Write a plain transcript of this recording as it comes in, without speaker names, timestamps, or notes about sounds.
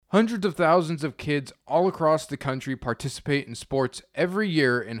Hundreds of thousands of kids all across the country participate in sports every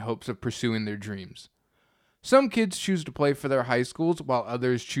year in hopes of pursuing their dreams. Some kids choose to play for their high schools while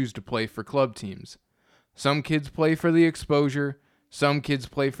others choose to play for club teams. Some kids play for the exposure, some kids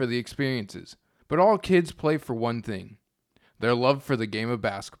play for the experiences, but all kids play for one thing: their love for the game of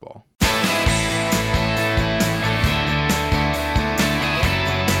basketball.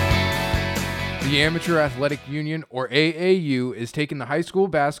 The Amateur Athletic Union, or AAU, is taking the high school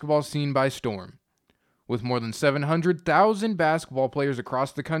basketball scene by storm. With more than 700,000 basketball players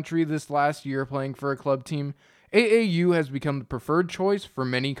across the country this last year playing for a club team, AAU has become the preferred choice for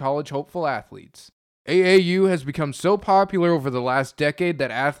many college hopeful athletes. AAU has become so popular over the last decade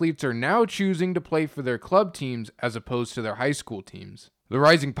that athletes are now choosing to play for their club teams as opposed to their high school teams. The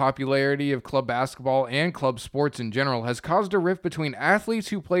rising popularity of club basketball and club sports in general has caused a rift between athletes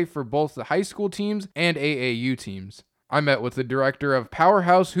who play for both the high school teams and AAU teams. I met with the director of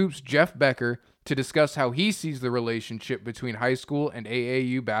Powerhouse Hoops, Jeff Becker, to discuss how he sees the relationship between high school and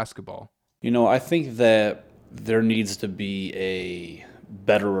AAU basketball. I think that there needs to be a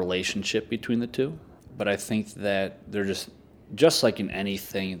better relationship between the two, but I think that they're just like in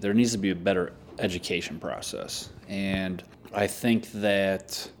anything, there needs to be a better education process. And I think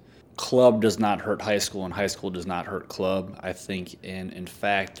that club does not hurt high school and high school does not hurt club. I think in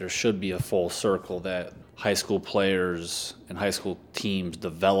fact there should be a full circle that high school players and high school teams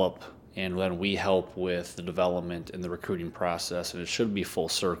develop, and then we help with the development and the recruiting process, and it should be full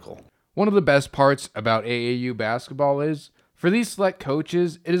circle. One of the best parts about AAU basketball is, for these select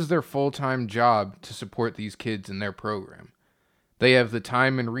coaches, it is their full-time job to support these kids in their program. They have the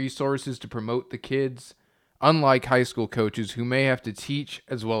time and resources to promote the kids, unlike high school coaches who may have to teach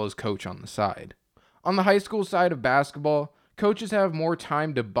as well as coach on the side. On the high school side of basketball, coaches have more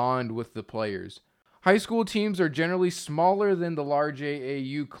time to bond with the players. High school teams are generally smaller than the large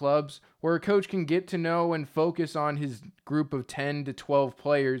AAU clubs, where a coach can get to know and focus on his group of 10 to 12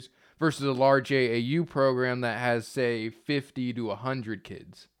 players versus a large AAU program that has, say, 50 to 100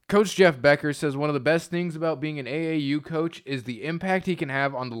 kids. Coach Jeff Becker says one of the best things about being an AAU coach is the impact he can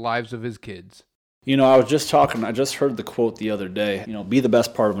have on the lives of his kids. I just heard the quote the other day, be the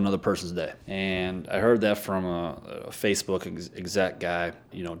best part of another person's day. And I heard that from a Facebook exec guy,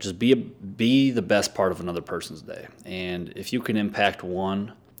 just be the best part of another person's day. And if you can impact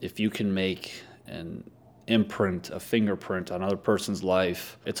one, if you can make an imprint, a fingerprint on another person's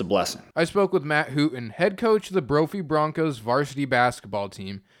life, it's a blessing. I spoke with Matt Hooten, head coach of the Brophy Broncos varsity basketball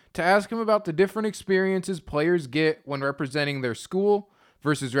team, to ask him about the different experiences players get when representing their school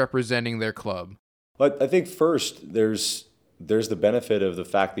versus representing their club. But I think first there's the benefit of the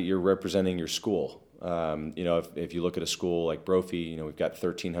fact that you're representing your school. If you look at a school like Brophy, we've got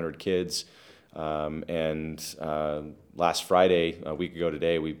 1,300 kids, and last Friday, a week ago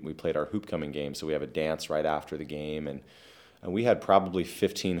today, we played our hoop coming game. So we have a dance right after the game, and we had probably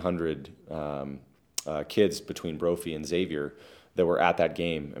 1,500 kids between Brophy and Xavier that were at that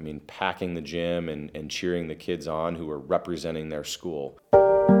game. Packing the gym and cheering the kids on who were representing their school.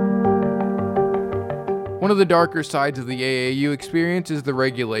 One of the darker sides of the AAU experience is the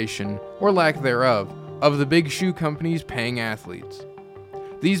regulation, or lack thereof, of the big shoe companies paying athletes.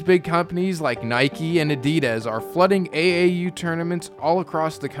 These big companies like Nike and Adidas are flooding AAU tournaments all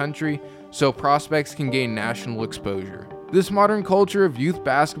across the country so prospects can gain national exposure. This modern culture of youth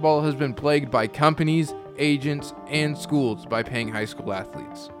basketball has been plagued by companies, agents, and schools by paying high school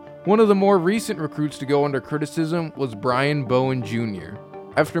athletes. One of the more recent recruits to go under criticism was Brian Bowen Jr.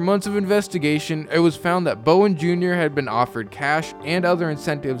 After months of investigation, it was found that Bowen Jr. had been offered cash and other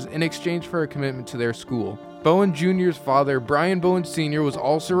incentives in exchange for a commitment to their school. Bowen Jr.'s father, Brian Bowen Sr., was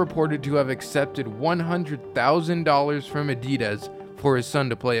also reported to have accepted $100,000 from Adidas for his son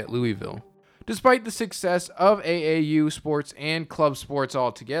to play at Louisville. Despite the success of AAU sports and club sports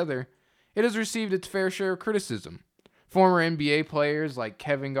altogether, it has received its fair share of criticism. Former NBA players like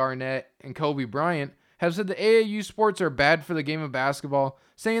Kevin Garnett and Kobe Bryant have said that AAU sports are bad for the game of basketball,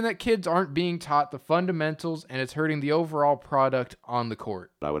 saying that kids aren't being taught the fundamentals and it's hurting the overall product on the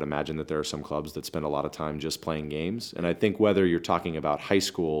court. I would imagine that there are some clubs that spend a lot of time just playing games. And I think whether you're talking about high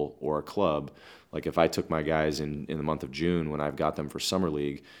school or a club, like if I took my guys in the month of June when I've got them for Summer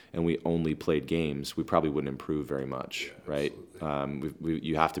League and we only played games, we probably wouldn't improve very much, right?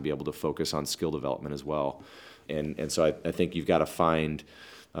 You have to be able to focus on skill development as well. And so I think you've got to find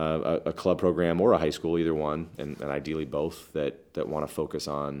a club program or a high school, either one, and ideally both, that want to focus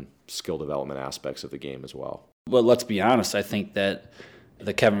on skill development aspects of the game as well. Well, let's be honest, I think that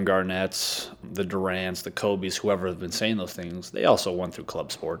the Kevin Garnetts, the Durants, the Kobes, whoever has been saying those things, they also went through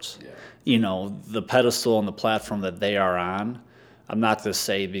club sports. Yeah. The pedestal and the platform that they are on, I'm not going to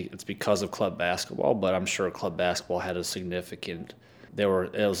say it's because of club basketball, but I'm sure club basketball had a significant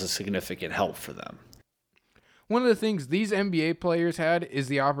help for them. One of the things these NBA players had is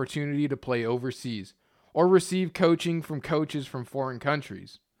the opportunity to play overseas or receive coaching from coaches from foreign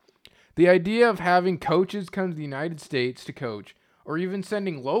countries. The idea of having coaches come to the United States to coach, or even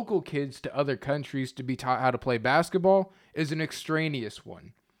sending local kids to other countries to be taught how to play basketball, is an extraneous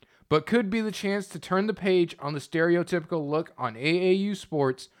one, but could be the chance to turn the page on the stereotypical look on AAU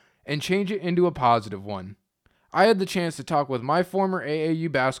sports and change it into a positive one. I had the chance to talk with my former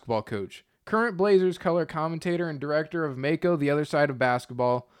AAU basketball coach, current Blazers color commentator and director of Mako The Other Side of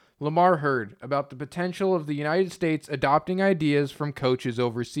Basketball, Lamar Hurd, about the potential of the United States adopting ideas from coaches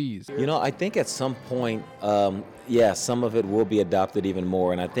overseas. I think at some point, some of it will be adopted even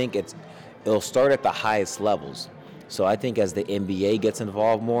more, and I think it'll start at the highest levels. So I think as the NBA gets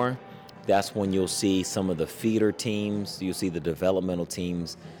involved more, that's when you'll see some of the feeder teams, you'll see the developmental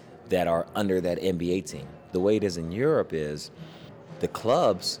teams that are under that NBA team. The way it is in Europe is the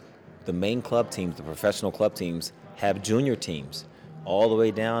clubs, the main club teams, the professional club teams, have junior teams, all the way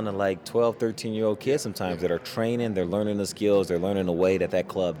down to like 12, 13-year-old kids sometimes that are training, they're learning the skills, they're learning the way that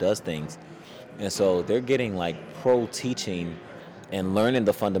club does things. And so they're getting like pro teaching and learning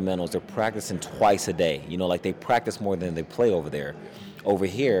the fundamentals. They're practicing twice a day. Like they practice more than they play over there. Over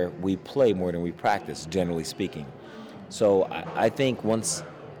here, we play more than we practice, generally speaking. So I think once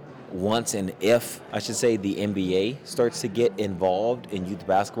and if, I should say, the NBA starts to get involved in youth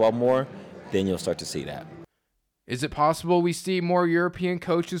basketball more, then you'll start to see that. Is it possible we see more European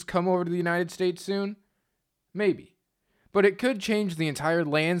coaches come over to the United States soon? Maybe. But it could change the entire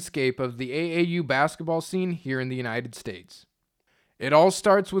landscape of the AAU basketball scene here in the United States. It all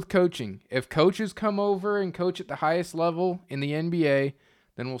starts with coaching. If coaches come over and coach at the highest level in the NBA,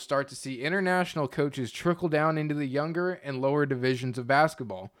 then we'll start to see international coaches trickle down into the younger and lower divisions of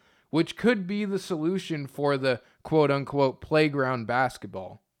basketball, which could be the solution for the quote-unquote playground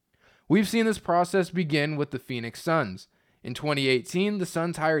basketball. We've seen this process begin with the Phoenix Suns. In 2018, the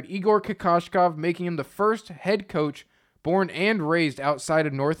Suns hired Igor Kokoshkov, making him the first head coach born and raised outside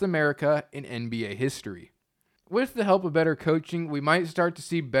of North America in NBA history. With the help of better coaching, we might start to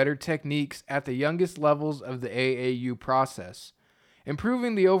see better techniques at the youngest levels of the AAU process,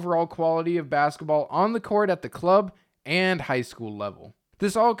 improving the overall quality of basketball on the court at the club and high school level.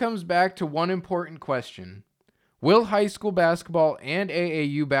 This all comes back to one important question. Will high school basketball and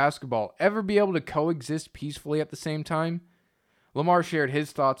AAU basketball ever be able to coexist peacefully at the same time? Lamar shared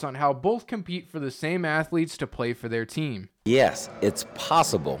his thoughts on how both compete for the same athletes to play for their team. Yes, it's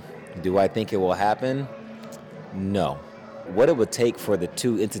possible. Do I think it will happen? No. What it would take for the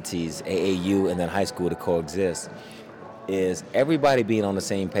two entities, AAU and then high school, to coexist is everybody being on the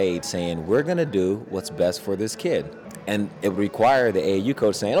same page saying, we're going to do what's best for this kid. And it would require the AAU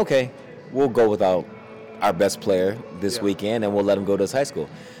coach saying, okay, we'll go without our best player this weekend and we'll let him go to his high school.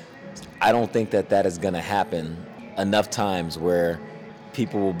 I don't think that is going to happen enough times where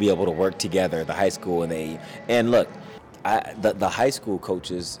people will be able to work together, the high school and the AAU. And look, the high school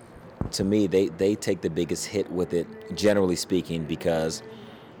coaches, to me, they take the biggest hit with it, generally speaking, because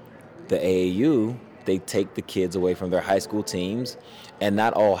the AAU, they take the kids away from their high school teams, and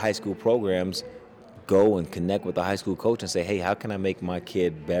not all high school programs go and connect with the high school coach and say, hey, how can I make my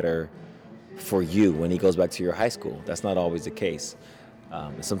kid better for you when he goes back to your high school? That's not always the case.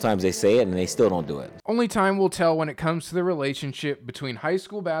 Sometimes they say it and they still don't do it. Only time will tell when it comes to the relationship between high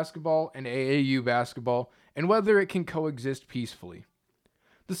school basketball and AAU basketball and whether it can coexist peacefully.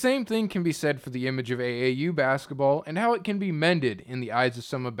 The same thing can be said for the image of AAU basketball and how it can be mended in the eyes of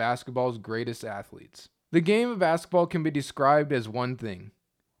some of basketball's greatest athletes. The game of basketball can be described as one thing,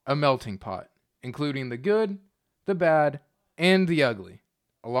 a melting pot, including the good, the bad, and the ugly,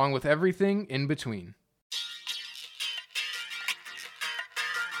 along with everything in between.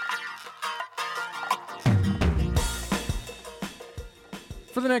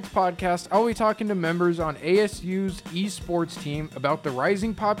 For the next podcast, I'll be talking to members on ASU's esports team about the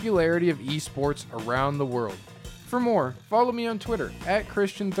rising popularity of esports around the world. For more, follow me on Twitter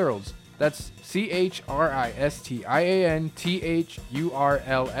 @Christian Thurls. That's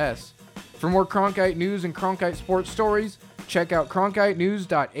ChristianThurls. For more Cronkite news and Cronkite sports stories, check out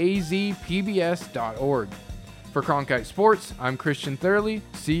cronkitenews.azpbs.org. For Cronkite Sports, I'm Christian Thurley.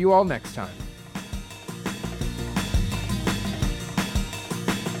 See you all next time.